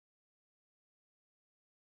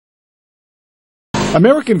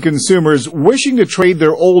American consumers wishing to trade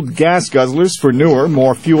their old gas guzzlers for newer,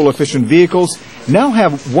 more fuel-efficient vehicles now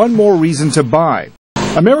have one more reason to buy.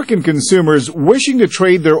 American consumers wishing to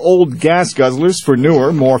trade their old gas guzzlers for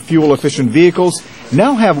newer, more fuel-efficient vehicles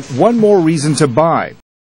now have one more reason to buy.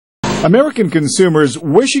 American consumers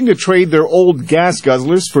wishing to trade their old gas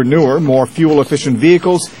guzzlers for newer, more fuel-efficient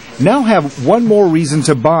vehicles now have one more reason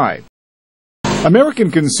to buy. American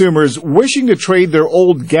consumers wishing to trade their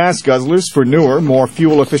old gas guzzlers for newer, more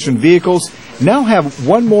fuel-efficient vehicles now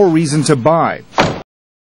have one more reason to buy.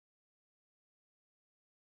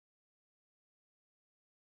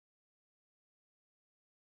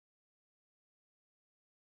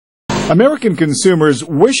 American consumers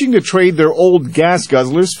wishing to trade their old gas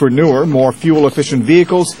guzzlers for newer, more fuel-efficient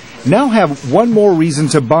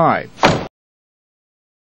vehicles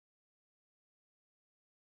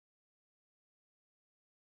now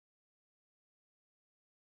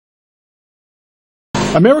have one more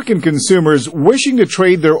reason to buy. American consumers wishing to trade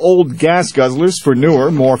their old gas guzzlers for newer, more fuel-efficient vehicles now have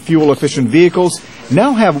one more reason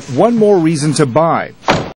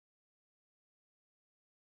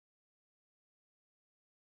to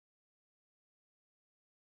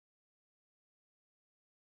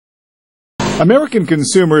buy. American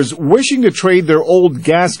consumers wishing to trade their old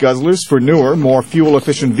gas guzzlers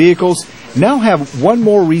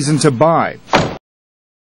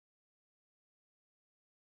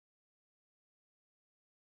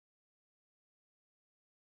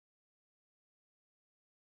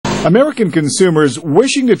for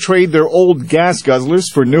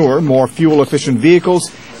newer, more fuel-efficient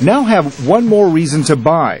vehicles now have one more reason to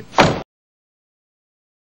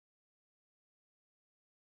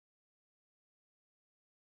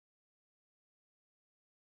buy.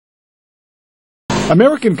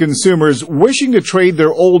 American consumers wishing to trade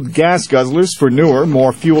their old gas guzzlers for newer,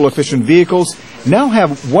 more fuel-efficient vehicles now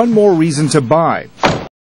have one more reason to buy.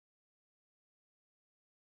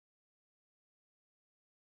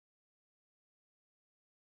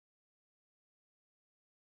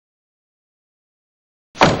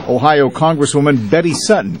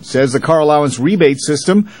 consumers wishing to trade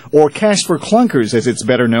their old gas guzzlers for newer,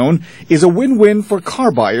 more fuel-efficient vehicles now have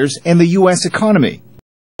one more reason to buy. Ohio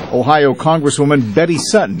Congresswoman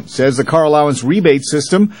Betty Sutton says the car allowance rebate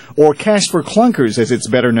system, or cash for clunkers as it's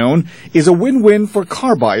better known, is a win-win for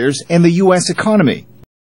car buyers and the U.S. economy.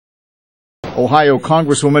 Ohio Congresswoman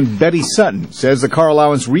Betty Sutton says the car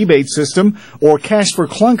allowance rebate system, or cash for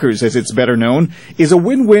clunkers as it's better known, is a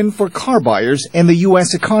win-win for car buyers and the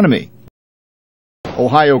U.S. economy.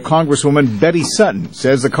 Ohio Congresswoman Betty Sutton says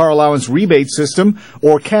the car allowance rebate system, or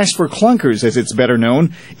cash for clunkers as it's better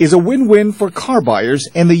known, is a win-win for car buyers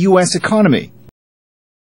and the U.S. economy.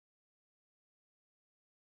 Ohio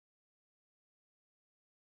Congresswoman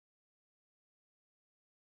Betty Sutton says the car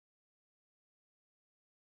allowance rebate system, or cash for clunkers as it's better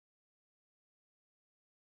known, is a win-win for car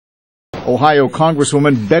buyers and the U.S.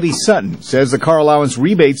 economy. Ohio Congresswoman Betty Sutton says the car allowance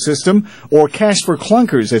rebate system, or cash for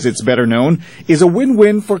clunkers as it's better known, is a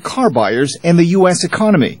win-win for car buyers and the U.S.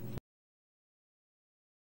 economy.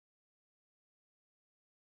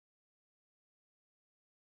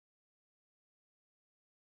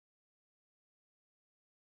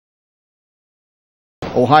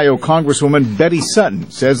 Ohio Congresswoman Betty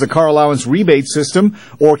Sutton says the car allowance rebate system,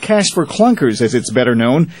 or cash for clunkers as it's better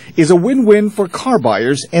known, is a win-win for car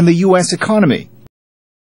buyers and the U.S. economy.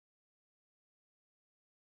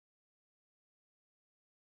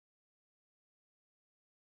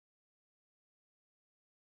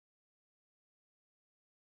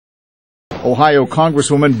 Ohio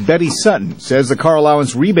Congresswoman Betty Sutton says the car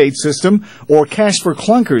allowance rebate system, or cash for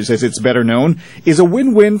clunkers as it's better known, is a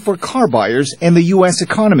win-win for car buyers and the U.S.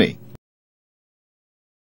 economy.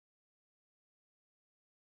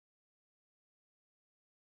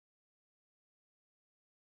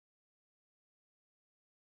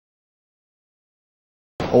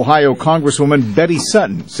 Ohio Congresswoman Betty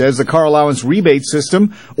Sutton says the car allowance rebate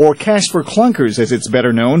system, or cash for clunkers as it's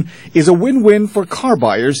better known, is a win-win for car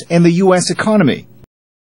buyers and the U.S. economy.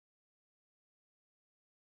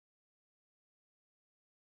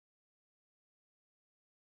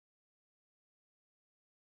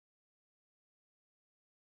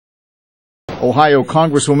 Ohio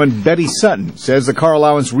Congresswoman Betty Sutton says the car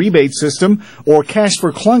allowance rebate system, or cash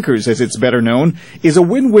for clunkers as it's better known, is a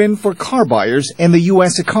win-win for car buyers and the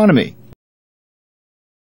U.S. economy.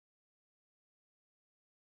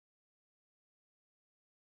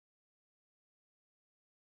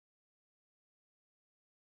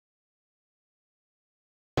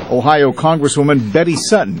 Ohio Congresswoman Betty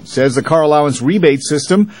Sutton says the car allowance rebate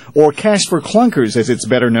system, or cash for clunkers as it's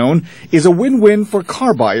better known, is a win-win for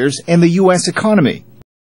car buyers and the U.S. economy.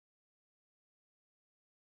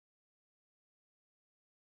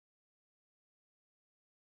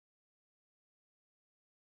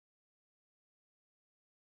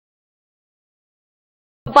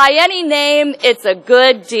 By any name, it's a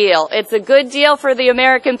good deal. It's a good deal for the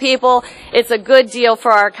American people. It's a good deal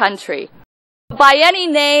for our country. By any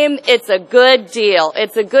name, it's a good deal.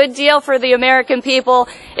 It's a good deal for the American people.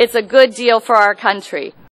 It's a good deal for our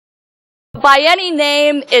country. By any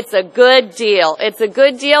name, it's a good deal. It's a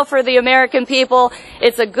good deal for the American people.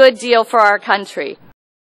 It's a good deal for our country.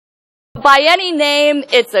 By any name,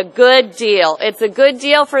 it's a good deal. It's a good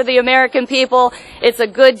deal for the American people. It's a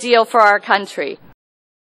good deal for our country.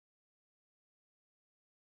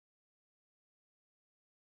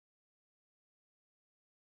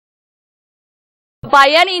 By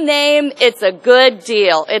any name, it's a good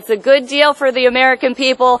deal. It's a good deal for the American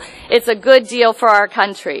people. It's a good deal for our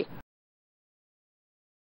country.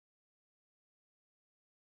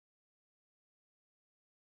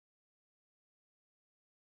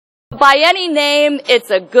 By any name, it's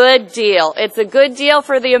a good deal. It's a good deal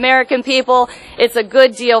for the American people. It's a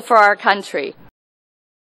good deal for our country.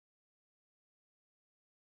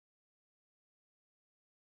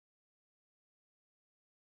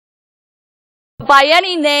 By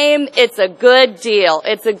any name, it's a good deal.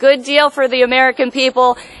 It's a good deal for the American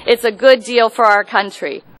people. It's a good deal for our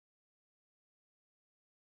country.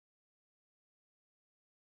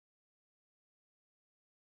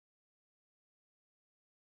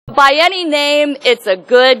 By any name, it's a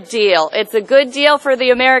good deal. It's a good deal for the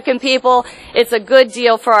American people. It's a good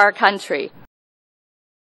deal for our country.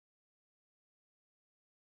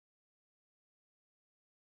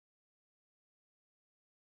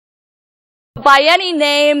 By any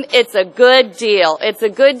name, it's a good deal. It's a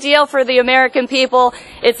good deal for the American people.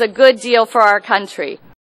 It's a good deal for our country.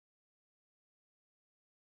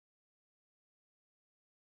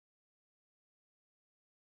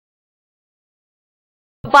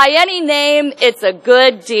 By any name, it's a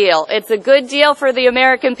good deal. It's a good deal for the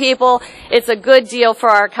American people. It's a good deal for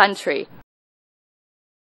our country.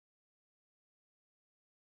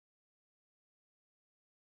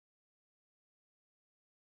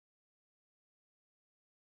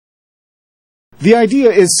 The idea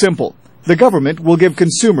is simple. The government will give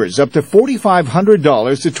consumers up to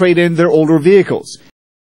 $4,500 to trade in their older vehicles.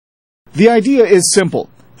 The idea is simple.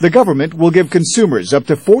 The government will give consumers up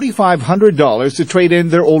to $4,500 to trade in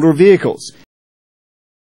their older vehicles.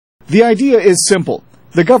 The idea is simple.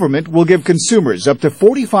 The government will give consumers up to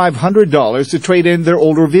 $4,500 to trade in their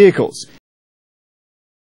older vehicles.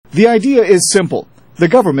 The idea is simple. The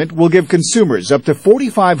government will give consumers up to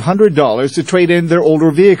 $4,500 to trade in their older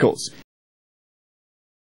vehicles.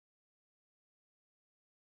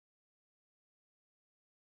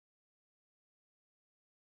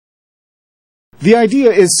 The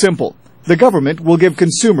idea is simple. The government will give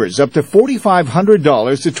consumers up to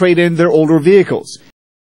 $4,500 to trade in their older vehicles.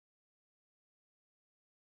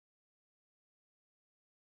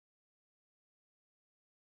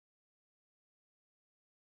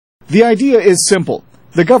 The idea is simple.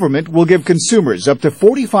 The government will give consumers up to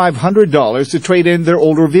 $4,500 to trade in their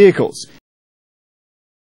older vehicles.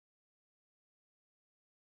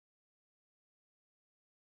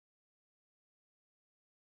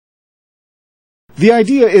 The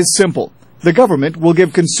idea is simple. The government will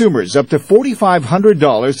give consumers up to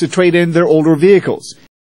 $4,500 to trade in their older vehicles.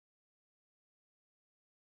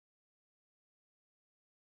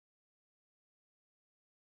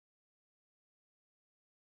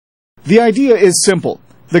 The idea is simple.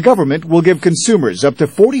 The government will give consumers up to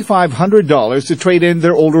 $4,500 to trade in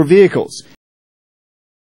their older vehicles.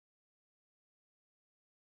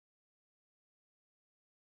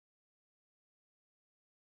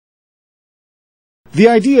 The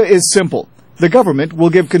idea is simple. The government will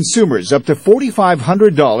give consumers up to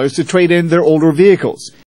 $4,500 to trade in their older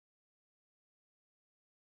vehicles.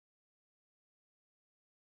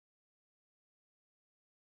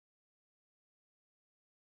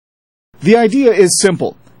 The idea is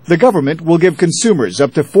simple. The government will give consumers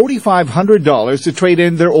up to $4,500 to trade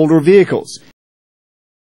in their older vehicles.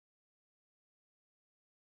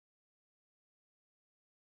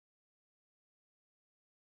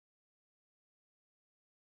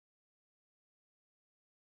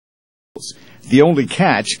 The only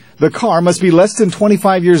catch, the car must be less than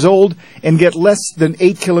 25 years old and get less than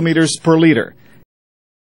 8 kilometers per liter.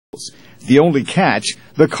 The only catch,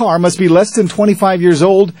 the car must be less than 25 years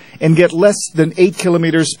old and get less than 8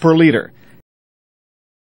 kilometers per liter.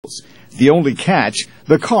 The only catch,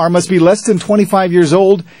 the car must be less than 25 years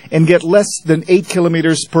old and get less than 8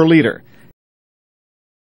 kilometers per liter.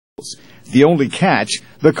 The only catch,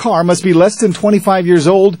 the car must be less than 25 years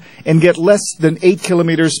old and get less than 8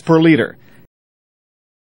 kilometers per liter.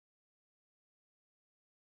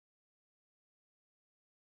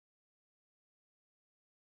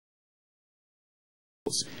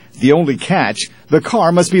 The only catch, the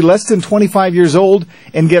car must be less than 25 years old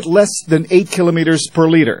and get less than 8 kilometers per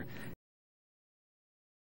liter.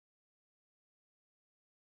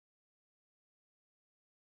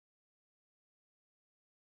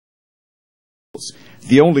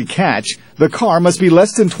 The only catch, the car must be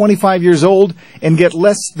less than 25 years old and get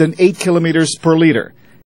less than 8 kilometers per liter.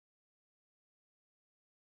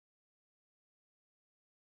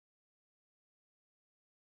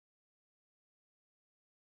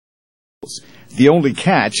 The only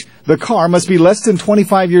catch, the car must be less than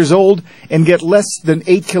 25 years old and get less than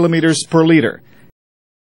 8 kilometers per liter.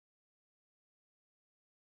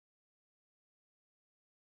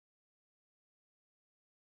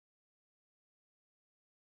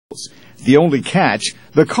 The only catch,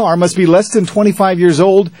 the car must be less than 25 years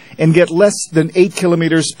old and get less than 8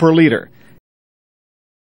 kilometers per liter.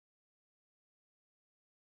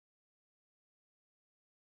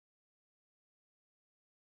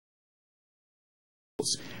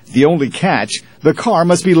 The only catch, the car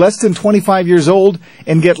must be less than 25 years old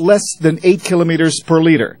and get less than 8 kilometers per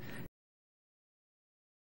liter.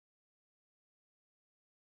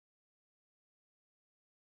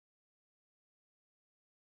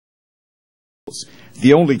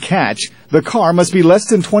 The only catch, the car must be less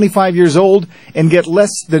than 25 years old and get less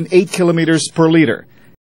than 8 kilometers per liter.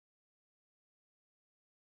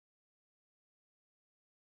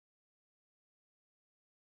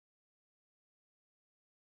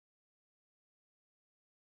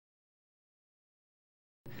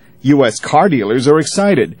 U.S. car dealers are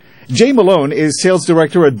excited. Jay Malone is sales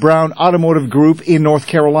director at Brown Automotive Group in North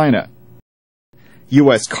Carolina.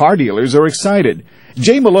 U.S. car dealers are excited.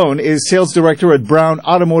 Jay Malone is sales director at Brown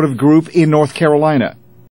Automotive Group in North Carolina.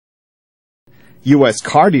 U.S.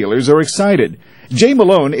 car dealers are excited. Jay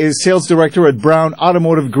Malone is sales director at Brown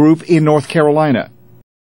Automotive Group in North Carolina.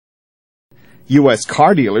 U.S.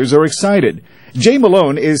 car dealers are excited. Jay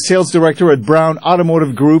Malone is sales director at Brown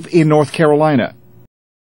Automotive Group in North Carolina.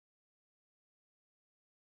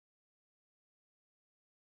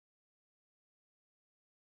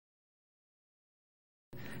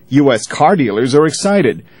 U.S. car dealers are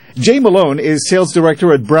excited. Jay Malone is sales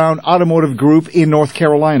director at Brown Automotive Group in North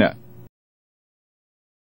Carolina.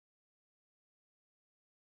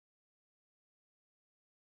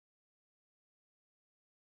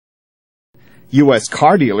 U.S.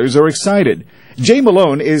 car dealers are excited. Jay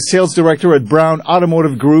Malone is sales director at Brown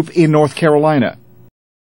Automotive Group in North Carolina.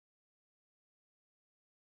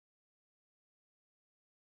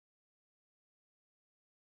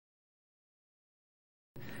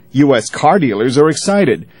 U.S. car dealers are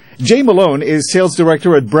excited. Jay Malone is sales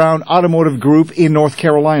director at Brown Automotive Group in North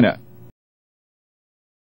Carolina.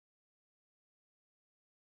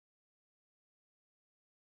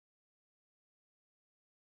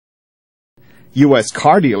 U.S.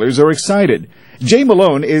 car dealers are excited. Jay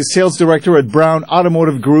Malone is sales director at Brown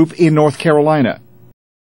Automotive Group in North Carolina.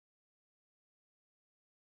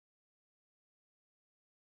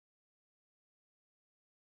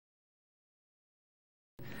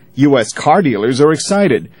 U.S. car dealers are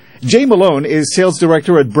excited. Jay Malone is sales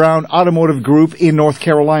director at Brown Automotive Group in North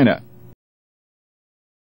Carolina.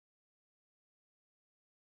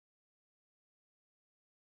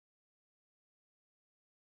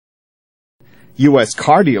 U.S.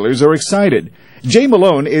 car dealers are excited. Jay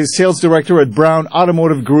Malone is sales director at Brown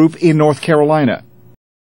Automotive Group in North Carolina.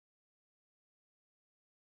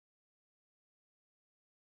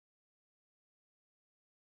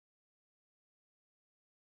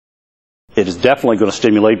 It is definitely going to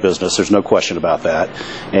stimulate business. There's no question about that.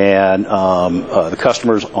 And the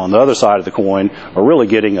customers on the other side of the coin are really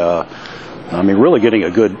getting a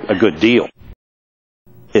good deal.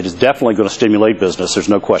 It is definitely going to stimulate business. There's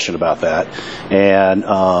no question about that. And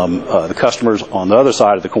the customers on the other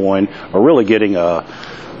side of the coin are really getting a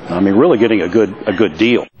good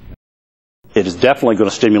deal. It is definitely going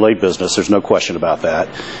to stimulate business. There's no question about that.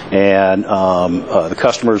 And the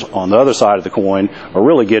customers on the other side of the coin are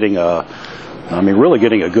really getting a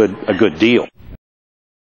good deal.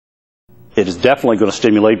 It is definitely going to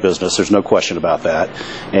stimulate business. There's no question about that.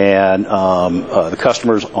 And the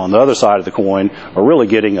customers on the other side of the coin are really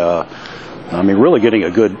getting a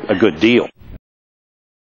good deal.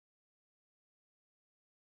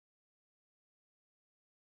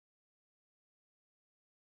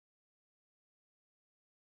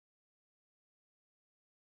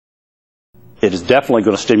 It is definitely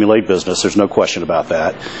going to stimulate business. There's no question about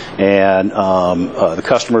that. And the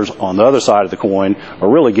customers on the other side of the coin are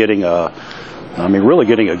really getting a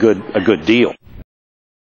good deal.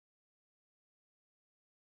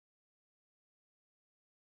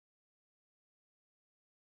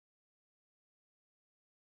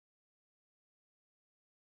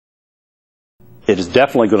 It is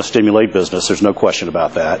definitely going to stimulate business. There's no question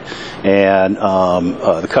about that. And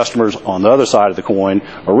the customers on the other side of the coin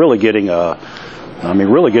are really getting a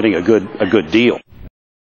good deal.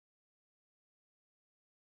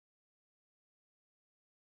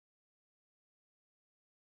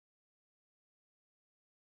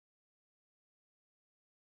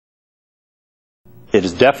 It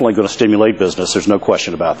is definitely going to stimulate business. There's no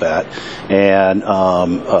question about that. And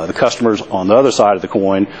the customers on the other side of the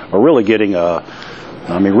coin are really getting a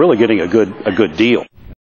good deal.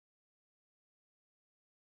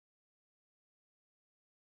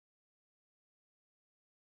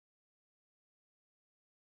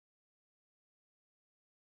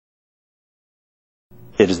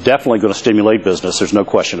 It is definitely going to stimulate business. There's no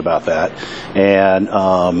question about that. And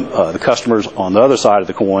the customers on the other side of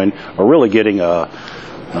the coin are really getting a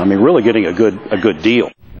good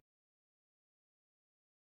deal.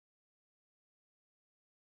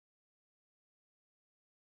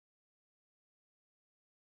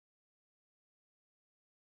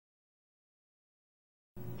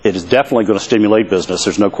 It is definitely going to stimulate business.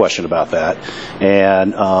 There's no question about that.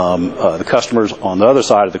 And the customers on the other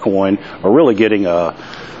side of the coin are really getting a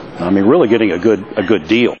good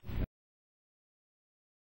deal.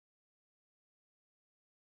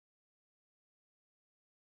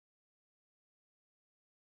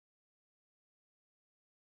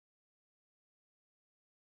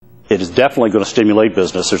 It is definitely going to stimulate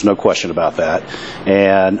business. There's no question about that.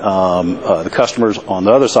 And the customers on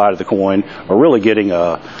the other side of the coin are really getting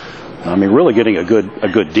a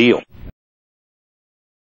good deal.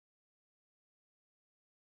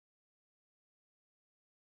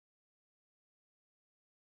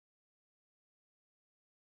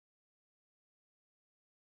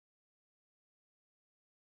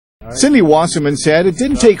 Cindy Wasserman said it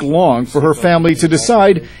didn't take long for her family to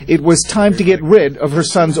decide it was time to get rid of her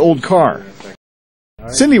son's old car.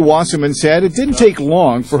 Cindy Wasserman said it didn't take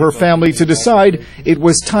long for her family to decide it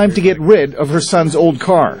was time to get rid of her son's old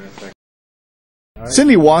car.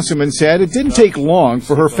 Cindy Wasserman said it didn't take long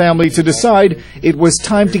for her family to decide it was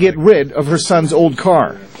time to get rid of her son's old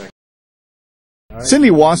car.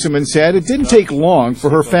 Cindy Wasserman said it didn't take long for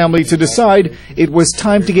her family to decide it was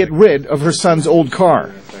time to get rid of her son's old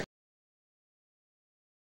car.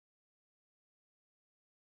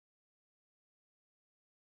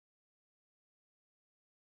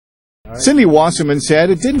 Cindy Wasserman said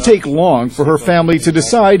it didn't take long for her family to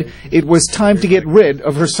decide it was time to get rid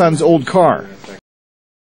of her son's old car.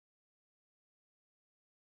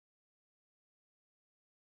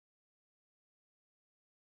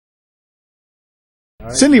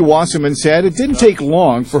 Cindy Wasserman said it didn't take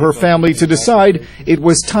long for her family to decide it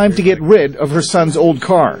was time to get rid of her son's old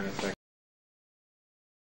car.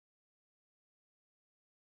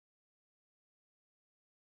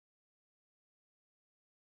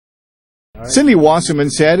 Cindy Wasserman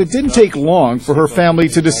said it didn't take long for her family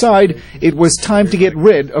to decide it was time to get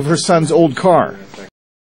rid of her son's old car.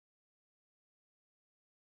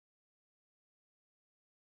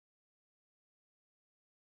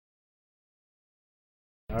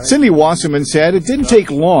 Cindy Wasserman said it didn't take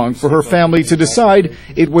long for her family to decide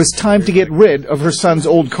it was time to get rid of her son's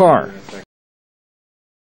old car.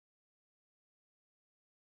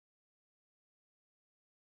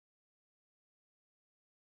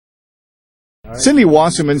 Cindy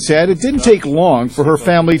Wasserman said it didn't take long for her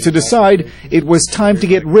family to decide it was time to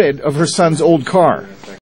get rid of her son's old car.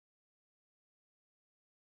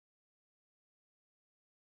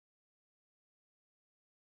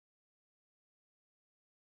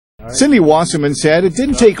 Cindy Wasserman said it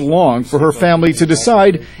didn't take long for her family to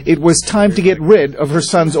decide it was time to get rid of her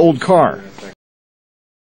son's old car.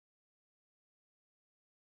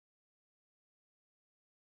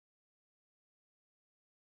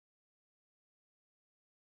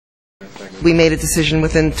 We made a decision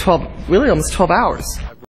within almost 12 hours.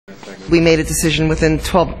 We made a decision within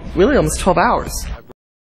almost 12 hours.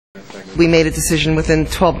 We made a decision within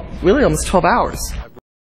almost 12 hours.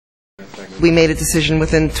 We made a decision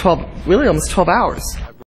within almost 12 hours.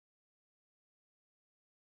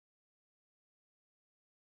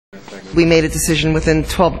 We made a decision within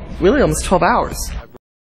almost 12 hours.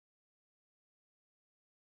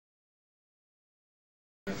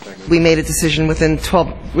 We made a decision within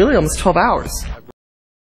almost 12 hours.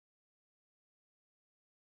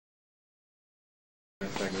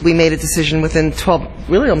 We made a decision within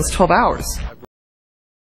almost 12 hours.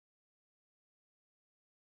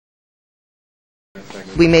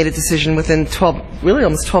 We made a decision within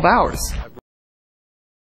almost 12 hours.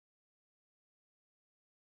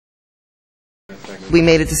 We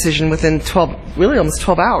made a decision within almost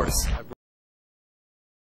 12 hours.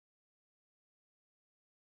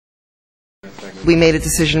 We made a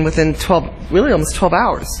decision within almost 12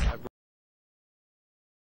 hours.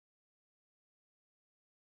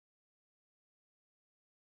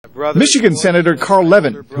 Michigan Senator Carl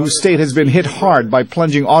Levin, whose state has been hit hard by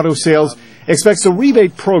plunging auto sales, expects a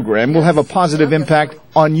rebate program will have a positive impact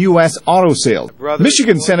on U.S. auto sales.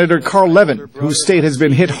 Michigan Senator Carl Levin, whose state has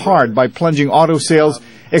been hit hard by plunging auto sales,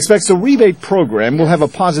 expects a rebate program will have a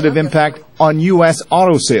positive impact on U.S.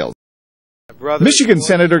 auto sales. Michigan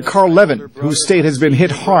Senator Carl Levin, whose state has been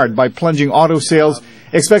hit hard by plunging auto sales,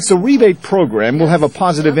 expects a rebate program will have a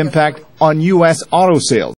positive impact on U.S. auto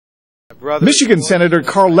sales. Michigan Senator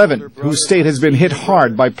Carl Levin, whose state has been hit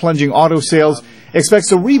hard by plunging auto sales,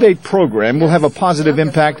 expects a rebate program will have a positive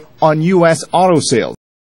impact on U.S. auto sales.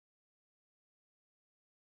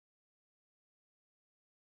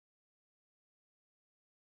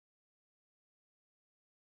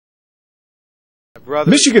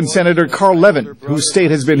 Michigan Senator Carl Levin, whose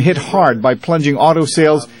state has been hit hard by plunging auto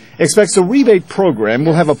sales, expects a rebate program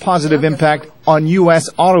will have a positive impact on U.S.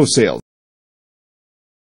 auto sales.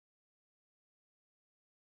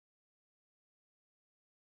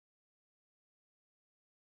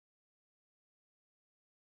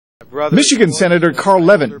 Michigan Senator Carl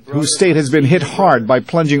Levin, whose state has been hit hard by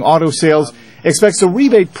plunging auto sales, expects a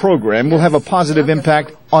rebate program will have a positive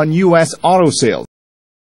impact on U.S. auto sales.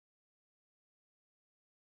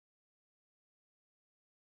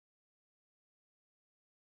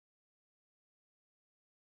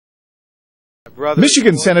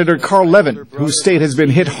 Michigan Senator Carl Levin, whose state has been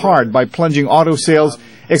hit hard by plunging auto sales,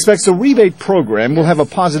 expects a rebate program will have a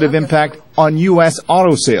positive impact on U.S.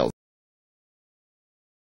 auto sales.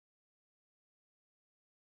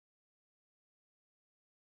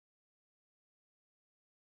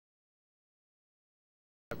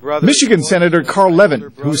 Michigan Senator Carl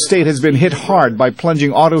Levin, whose state has been hit hard by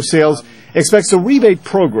plunging auto sales, expects a rebate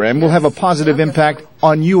program will have a positive impact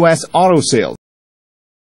on U.S. auto sales.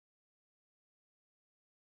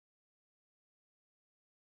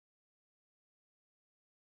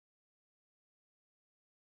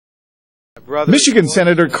 Michigan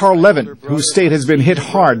Senator Carl Levin, whose state has been hit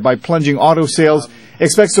hard by plunging auto sales,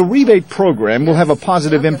 expects a rebate program will have a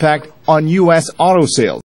positive impact on U.S. auto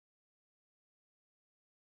sales.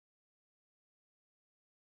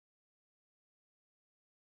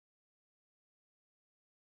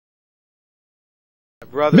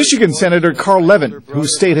 Michigan Senator Carl Levin,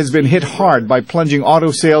 whose state has been hit hard by plunging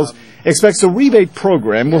auto sales, expects a rebate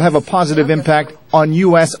program will have a positive impact on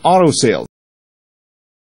U.S. auto sales.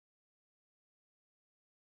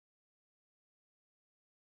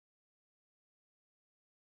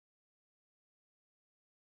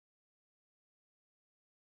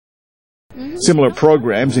 Similar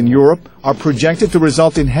programs in Europe are projected to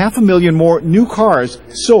result in 500,000 more new cars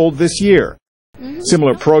sold this year.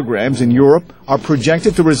 Similar programs in Europe are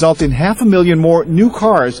projected to result in 500,000 more new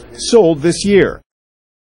cars sold this year.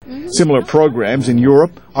 Similar programs in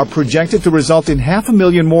Europe are projected to result in 500,000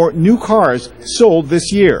 more new cars sold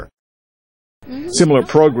this year. Similar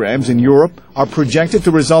programs in Europe are projected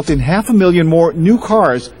to result in 500,000 more new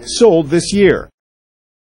cars sold this year.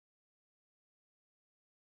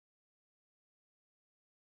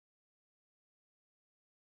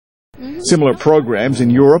 Similar programs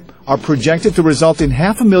in Europe are projected to result in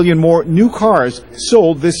 500,000 more new cars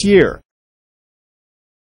sold this year.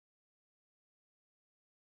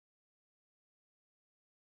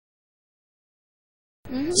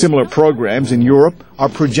 Similar programs in Europe are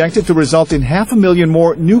projected to result in 500,000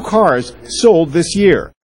 more new cars sold this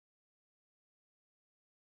year.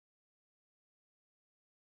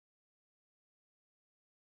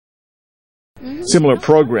 Similar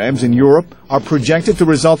programs in Europe are projected to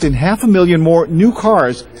result in 500,000 more new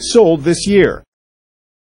cars sold this year.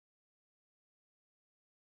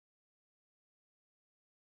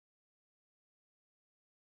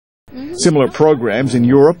 Similar programs in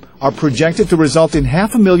Europe are projected to result in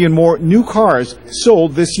 500,000 more new cars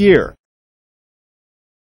sold this year.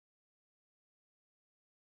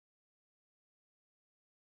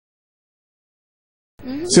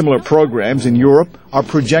 Similar programs in Europe are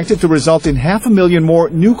projected to result in 500,000 more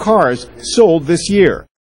new cars sold this year.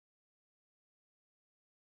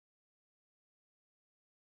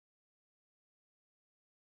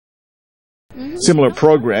 Similar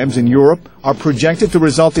programs in Europe are projected to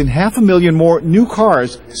result in 500,000 more new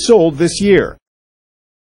cars sold this year.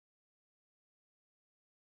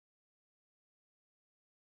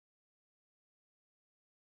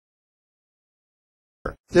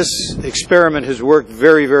 This experiment has worked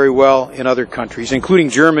very, very well in other countries, including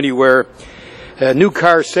Germany, where new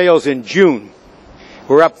car sales in June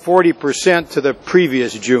were up 40% to the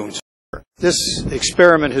previous June. This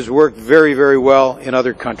experiment has worked very, very well in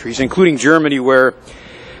other countries, including Germany, where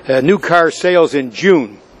new car sales in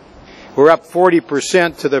June were up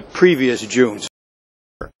 40% to the previous June.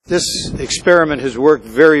 This experiment has worked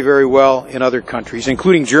very, very well in other countries,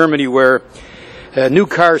 including Germany, where new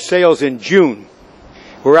car sales in June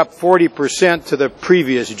were up 40% to the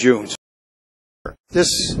previous June.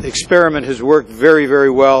 This experiment has worked very, very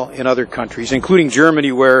well in other countries, including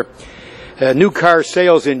Germany, where new car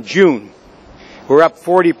sales in June were up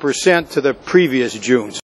 40% to the previous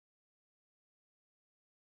June.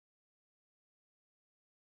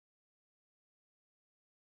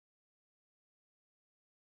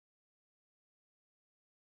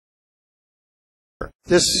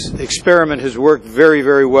 This experiment has worked very,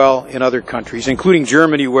 very well in other countries, including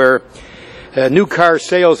Germany, where new car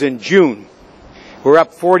sales in June were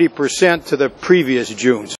up 40% to the previous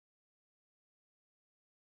June.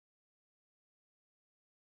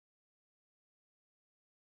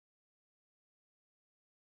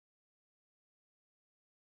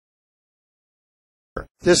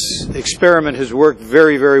 This experiment has worked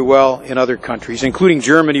very, very well in other countries, including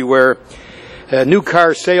Germany, where new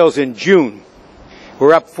car sales in June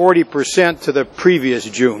were up 40% to the previous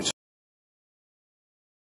June.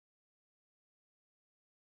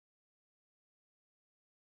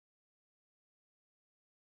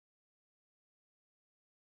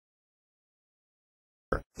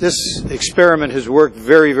 This experiment has worked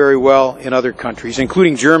very, very well in other countries,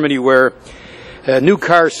 including Germany, where new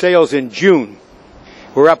car sales in June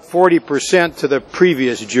were up 40% to the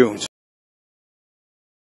previous June.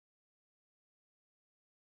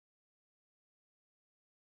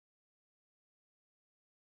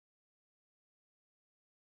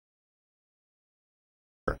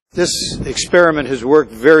 This experiment has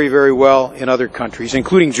worked very, very well in other countries,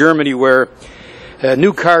 including Germany, where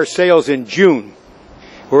new car sales in June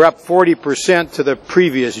were up 40% to the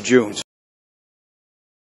previous June.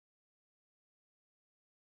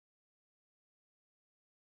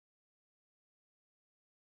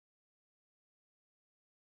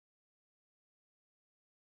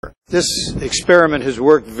 This experiment has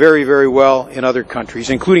worked very, very well in other countries,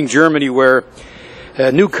 including Germany, where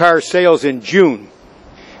new car sales in June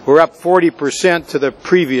were up 40% to the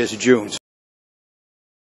previous June.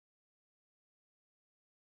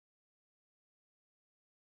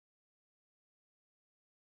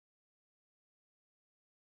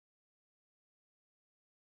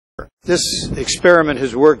 This experiment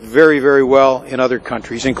has worked very, very well in other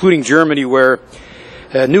countries, including Germany, where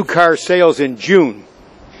new car sales in June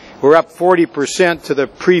were up 40% to the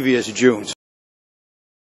previous June.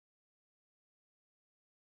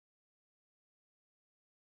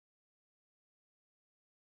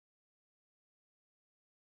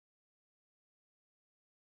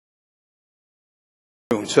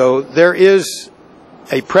 So there is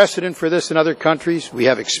a precedent for this in other countries. We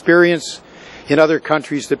have experience in other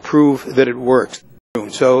countries that prove that it works.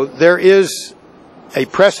 So there is a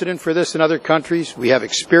precedent for this in other countries. We have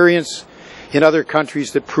experience in other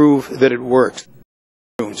countries that prove that it works.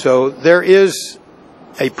 So there is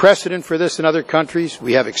a precedent for this in other countries.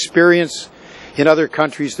 We have experience in other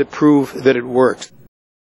countries that prove that it works.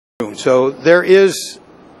 So there is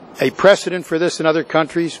a precedent for this in other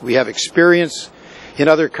countries. We have experience in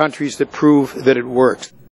other countries that prove that it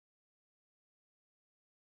works.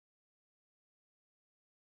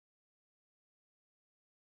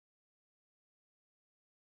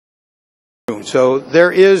 So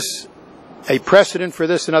there is a precedent for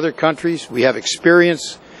this in other countries. We have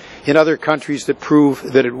experience in other countries that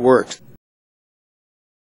prove that it works.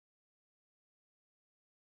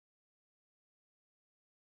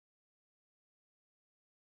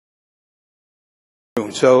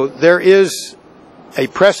 So there is a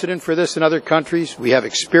precedent for this in other countries. We have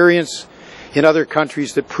experience in other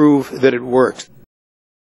countries that prove that it works.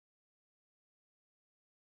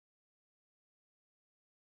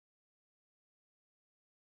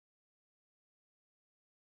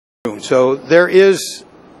 So there is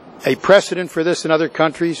a precedent for this in other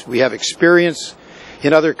countries. We have experience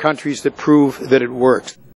in other countries that prove that it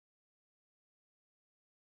works.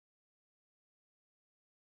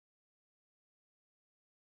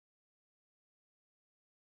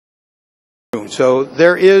 So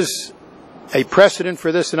there is a precedent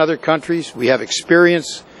for this in other countries. We have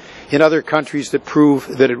experience in other countries that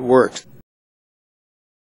prove that it works.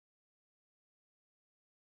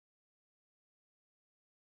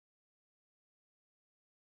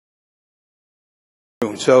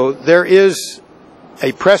 So there is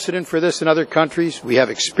a precedent for this in other countries. We have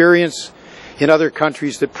experience in other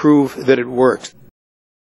countries that prove that it works.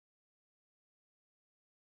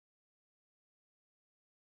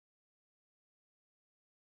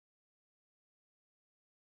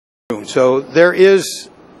 So there is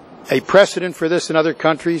a precedent for this in other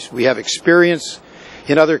countries. We have experience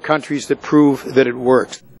in other countries that prove that it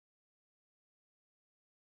works.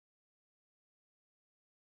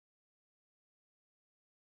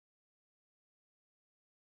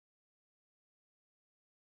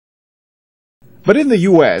 But in the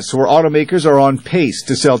U.S., where automakers are on pace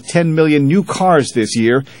to sell 10 million new cars this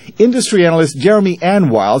year, industry analyst Jeremy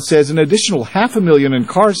Anwile says an additional 500,000 in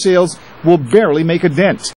car sales will barely make a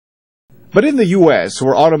dent. But in the U.S.,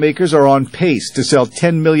 where automakers are on pace to sell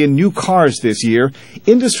 10 million new cars this year,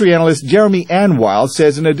 industry analyst Jeremy Anwile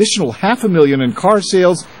says an additional 500,000 in car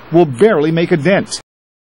sales will barely make a dent.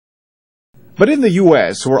 But in the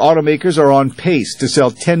U.S., where automakers are on pace to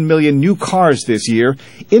sell 10 million new cars this year,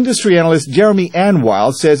 industry analyst Jeremy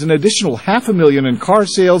Anwile says an additional 500,000 in car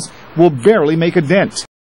sales will barely make a dent.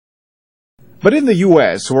 But in the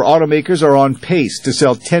U.S., where automakers are on pace to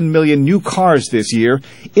sell 10 million new cars this year,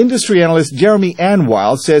 industry analyst Jeremy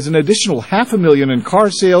Anwile says an additional 500,000 in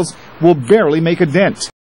car sales will barely make a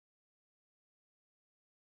dent.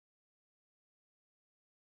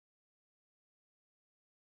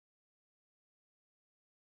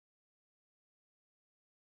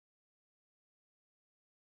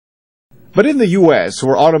 But in the U.S.,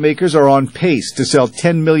 where automakers are on pace to sell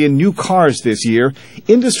 10 million new cars this year,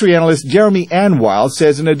 industry analyst Jeremy Anwile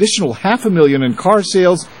says an additional 500,000 in car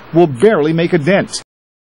sales will barely make a dent.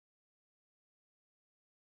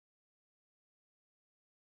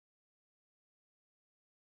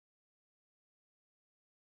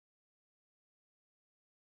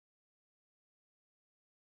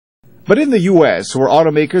 But in the U.S., where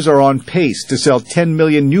automakers are on pace to sell 10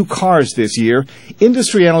 million new cars this year,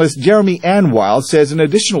 industry analyst Jeremy Anwile says an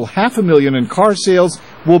additional 500,000 in car sales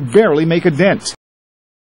will barely make a dent.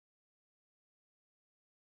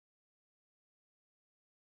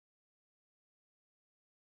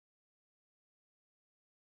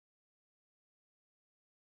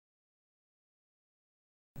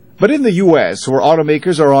 But in the U.S., where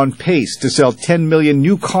automakers are on pace to sell 10 million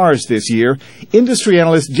new cars this year, industry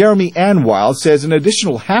analyst Jeremy Anwile says an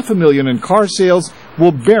additional 500,000 in car sales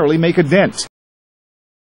will barely make a dent.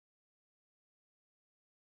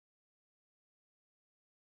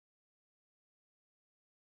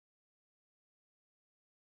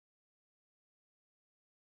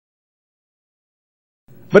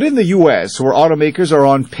 But in the U.S., where automakers are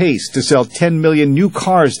on pace to sell 10 million new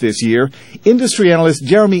cars this year, industry analyst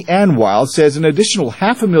Jeremy Anwile says an additional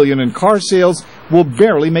 500,000 in car sales will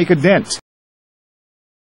barely make a dent.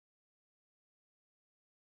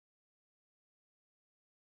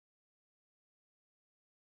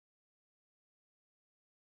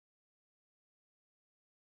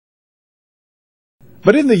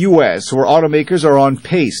 But in the U.S., where automakers are on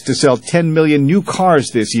pace to sell 10 million new cars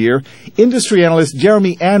this year, industry analyst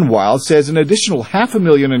Jeremy Anwile says an additional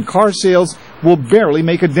 500,000 in car sales will barely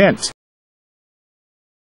make a dent.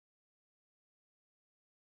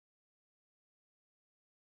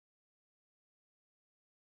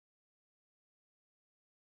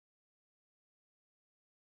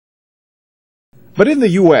 But in the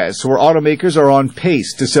U.S., where automakers are on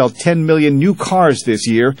pace to sell 10 million new cars this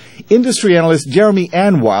year, industry analyst Jeremy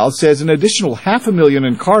Anwile says an additional 500,000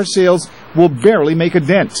 in car sales will barely make a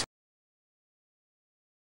dent.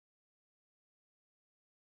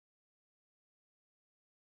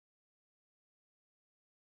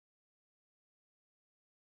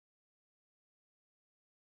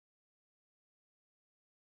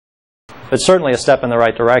 It's certainly a step in the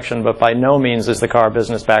right direction, but by no means is the car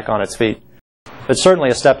business back on its feet. It's certainly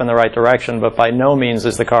a step in the right direction, but by no means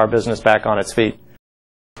is the car business back on its feet.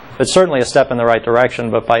 It's certainly a step in the right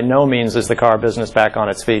direction, but by no means is the car business back on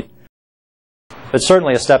its feet. It's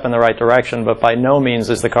certainly a step in the right direction, but by no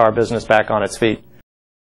means is the car business back on its feet.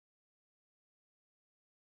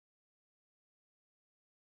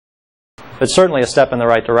 It's certainly a step in the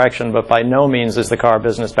right direction, but by no means is the car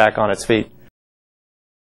business back on its feet.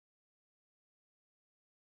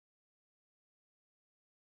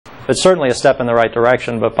 It's certainly a step in the right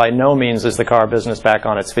direction, but by no means is the car business back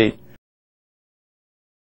on its feet.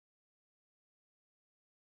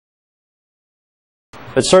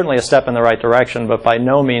 It's certainly a step in the right direction, but by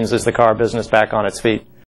no means is the car business back on its feet.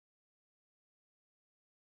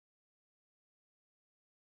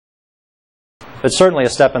 It's certainly a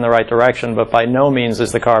step in the right direction, but by no means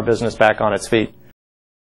is the car business back on its feet.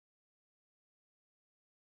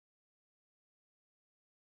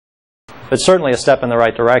 It's certainly a step in the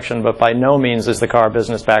right direction, but by no means is the car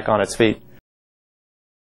business back on its feet.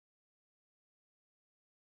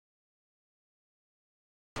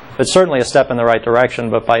 It's certainly a step in the right direction,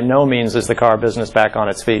 but by no means is the car business back on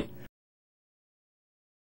its feet.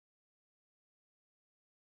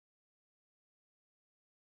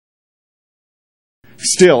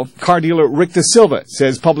 Still, car dealer Rick Da Silva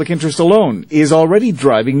says public interest alone is already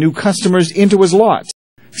driving new customers into his lot.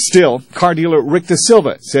 Still, car dealer Rick Da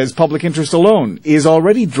Silva says public interest alone is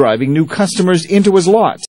already driving new customers into his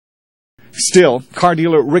lot. Still, car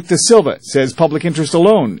dealer Rick Da Silva says public interest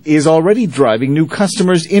alone is already driving new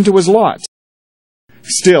customers into his lot.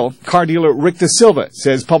 Still, car dealer Rick Da Silva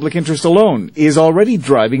says public interest alone is already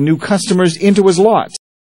driving new customers into his lot.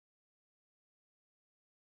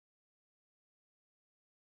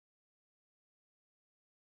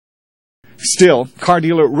 Still, car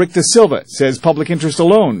dealer Rick Da Silva says public interest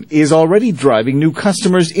alone is already driving new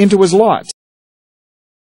customers into his lot.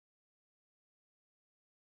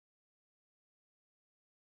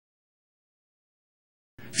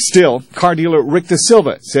 Still, car dealer Rick Da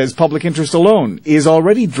Silva says public interest alone is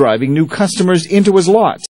already driving new customers into his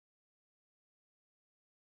lot.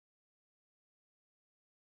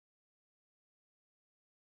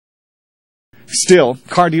 Still,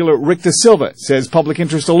 car dealer Rick Da Silva says public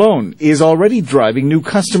interest alone is already driving new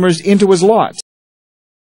customers into his lot.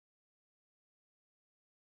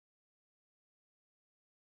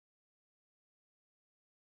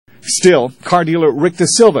 Still, car dealer Rick Da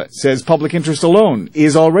Silva says public interest alone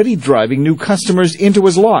is already driving new customers into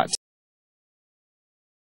his lot.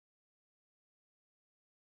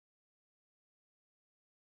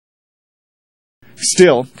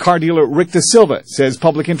 Still, car dealer Rick Da Silva says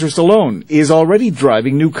public interest alone is already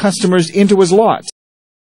driving new customers into his lot.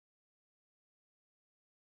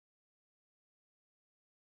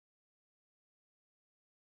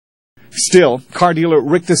 Still, car dealer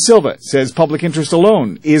Rick Da Silva says public interest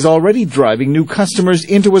alone is already driving new customers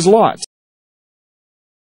into his lot.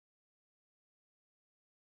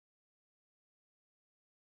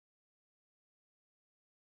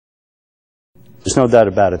 There's no doubt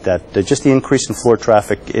about it that just the increase in floor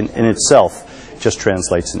traffic in itself just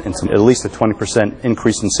translates into at least a 20%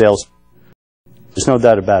 increase in sales. There's no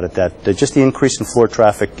doubt about it that just the increase in floor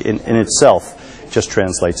traffic in itself just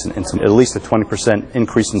translates into at least a 20%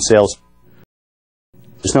 increase in sales.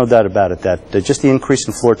 There's no doubt about it that just the increase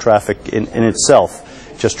in floor traffic in itself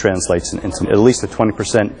just translates into at least a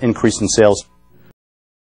 20% increase in sales.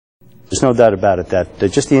 There's no doubt about it that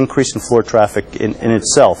just the increase in floor traffic in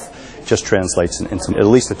itself just translates into at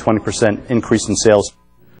least a 20% increase in sales.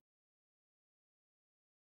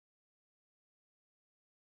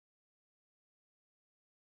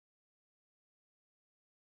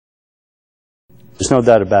 There's no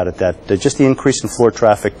doubt about it that just the increase in floor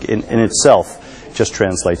traffic in itself just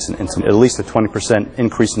translates into at least a 20%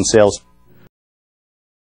 increase in sales.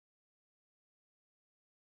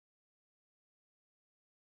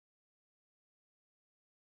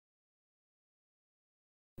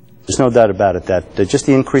 There's no doubt about it that just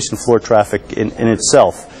the increase in floor traffic in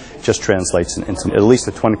itself just translates into at least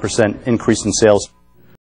a 20% increase in sales.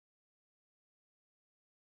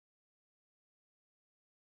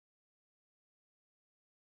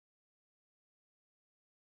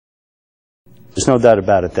 There's no doubt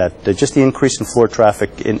about it that just the increase in floor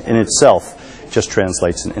traffic in itself just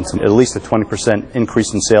translates into at least a 20%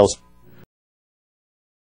 increase in sales.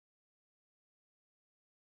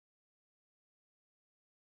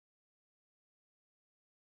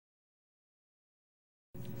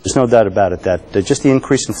 There's no doubt about it that just the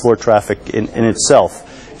increase in floor traffic in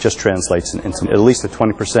itself just translates into at least a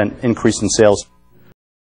 20% increase in sales.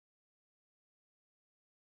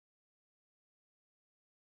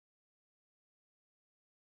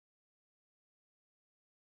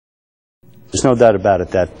 There's no doubt about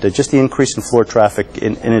it that just the increase in floor traffic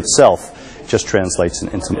in itself just translates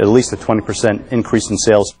into at least a 20% increase in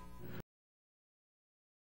sales.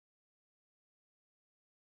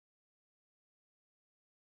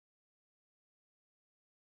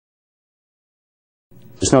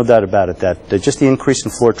 There's no doubt about it that just the increase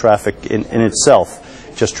in floor traffic in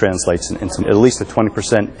itself just translates into at least a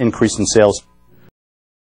 20% increase in sales.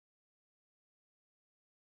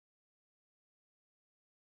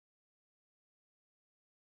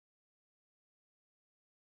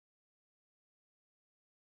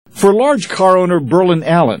 For large car owner Berlin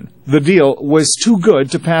Allen, the deal was too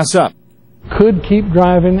good to pass up. Could keep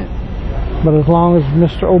driving it, but as long as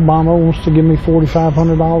Mr. Obama wants to give me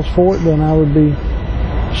 $4,500 for it, then I would be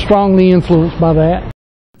strongly influenced by that.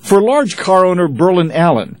 For large car owner Berlin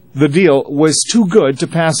Allen, the deal was too good to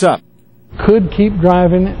pass up. Could keep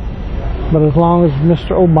driving it, but as long as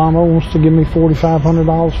Mr. Obama wants to give me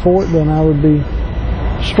 $4,500 for it, then I would be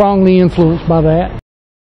strongly influenced by that.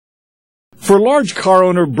 For large car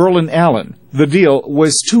owner Berlin Allen, the deal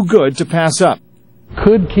was too good to pass up.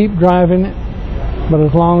 Could keep driving it, but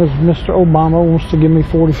as long as Mr. Obama wants to give me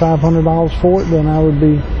 $4,500 for it, then I would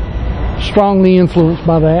be strongly influenced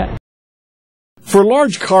by that. For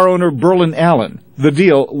large car owner Berlin Allen, the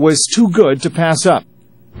deal was too good to pass up.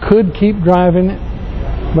 Could keep driving it,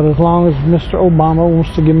 but as long as Mr. Obama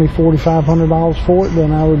wants to give me $4,500 for it,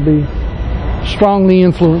 then I would be strongly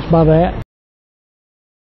influenced by that.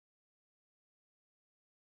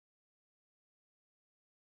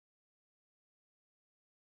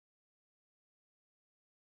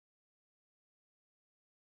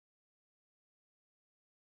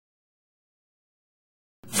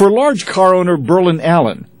 For large car owner Berlin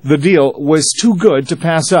Allen, the deal was too good to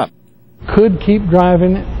pass up. Could keep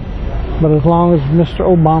driving it, but as long as Mr.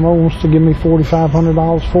 Obama wants to give me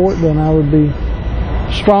 $4,500 for it, then I would be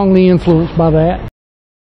strongly influenced by that.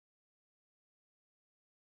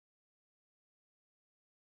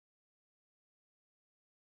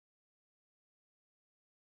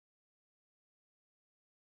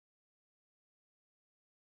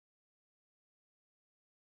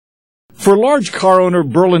 For large car owner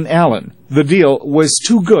Berlin Allen, the deal was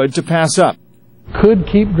too good to pass up. Could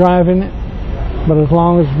keep driving it, but as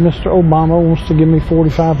long as Mr. Obama wants to give me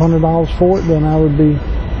 $4,500 for it, then I would be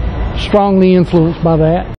strongly influenced by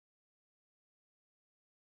that.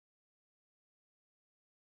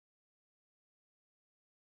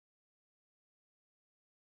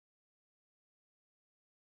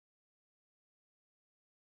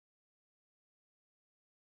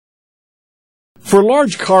 For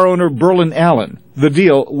large car owner Berlin Allen, the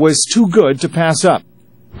deal was too good to pass up.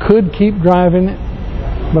 Could keep driving it,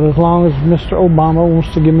 but as long as Mr. Obama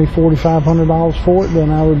wants to give me $4,500 for it, then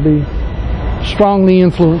I would be strongly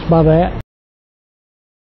influenced by that.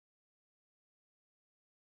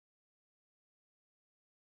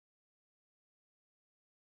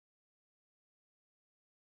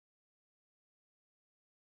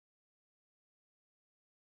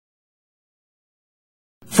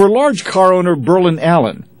 For large car owner Berlin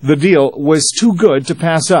Allen, the deal was too good to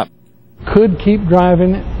pass up. Could keep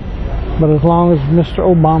driving it, but as long as Mr.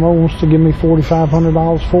 Obama wants to give me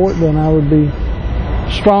 $4,500 for it, then I would be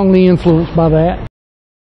strongly influenced by that.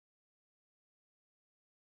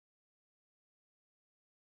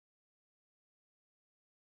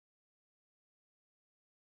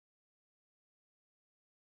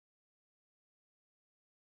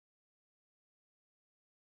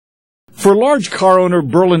 For large car owner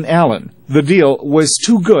Berlin Allen, the deal was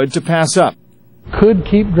too good to pass up. Could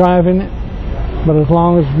keep driving it, but as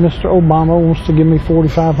long as Mr. Obama wants to give me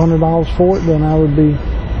 $4,500 for it, then I would be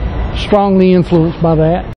strongly influenced by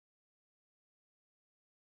that.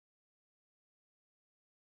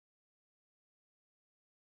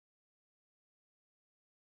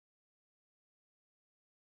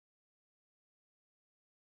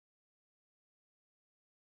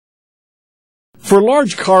 For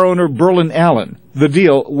large car owner Berlin Allen, the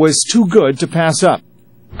deal was too good to pass up.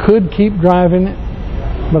 Could keep driving it,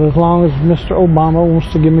 but as long as Mr. Obama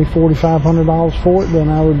wants to give me $4,500 for it, then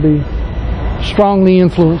I would be strongly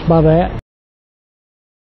influenced by that.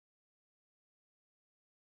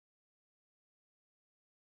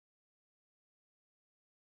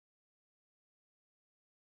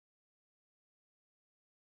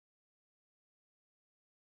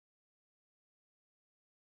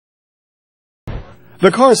 The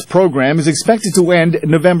CARS program is expected to end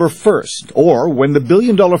November 1st, or when the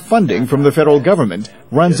billion-dollar funding from the federal government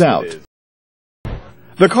runs out.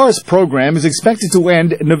 The CARS program is expected to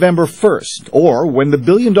end November 1st, or when the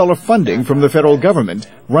billion-dollar funding from the federal government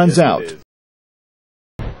runs out.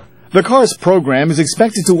 The CARS program is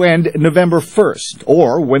expected to end November 1st,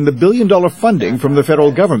 or when the billion-dollar funding from the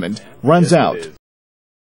federal government runs out.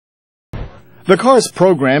 The CARS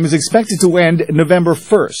program is expected to end November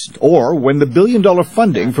 1st, or when the billion-dollar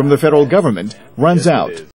funding from the federal government runs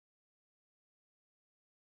out.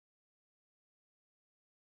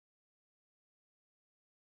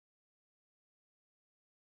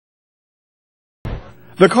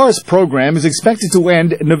 The CARS program is expected to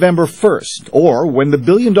end November 1st, or when the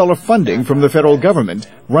billion-dollar funding from the federal government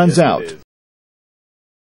runs out.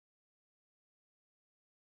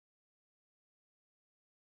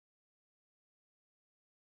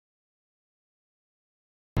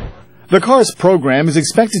 The CARS program is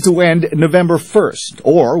expected to end November 1st,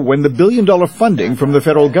 or when the billion-dollar funding from the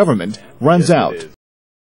federal government runs out.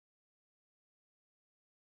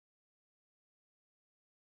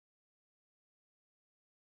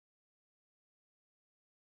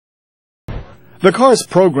 The CARS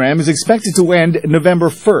program is expected to end November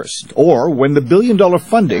 1st, or when the billion-dollar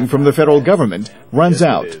funding from the federal government runs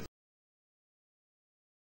out.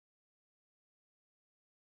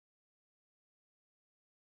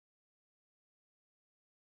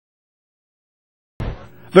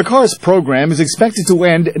 The CARS program is expected to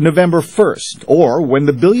end November 1st, or when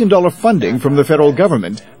the billion-dollar funding from the federal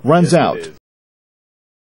government runs out.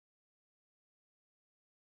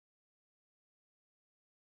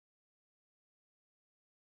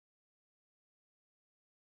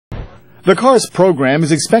 The CARS program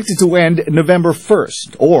is expected to end November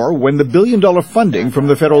 1st, or when the billion-dollar funding from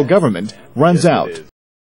the federal government runs out.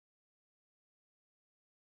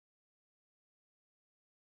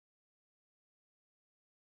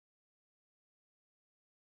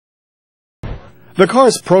 The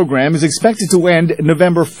CARS program is expected to end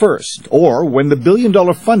November 1st, or when the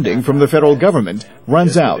billion-dollar funding from the federal government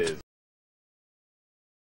runs out.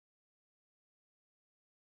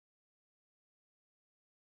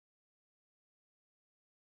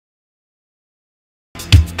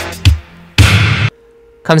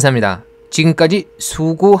 감사합니다. 지금까지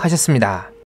수고하셨습니다.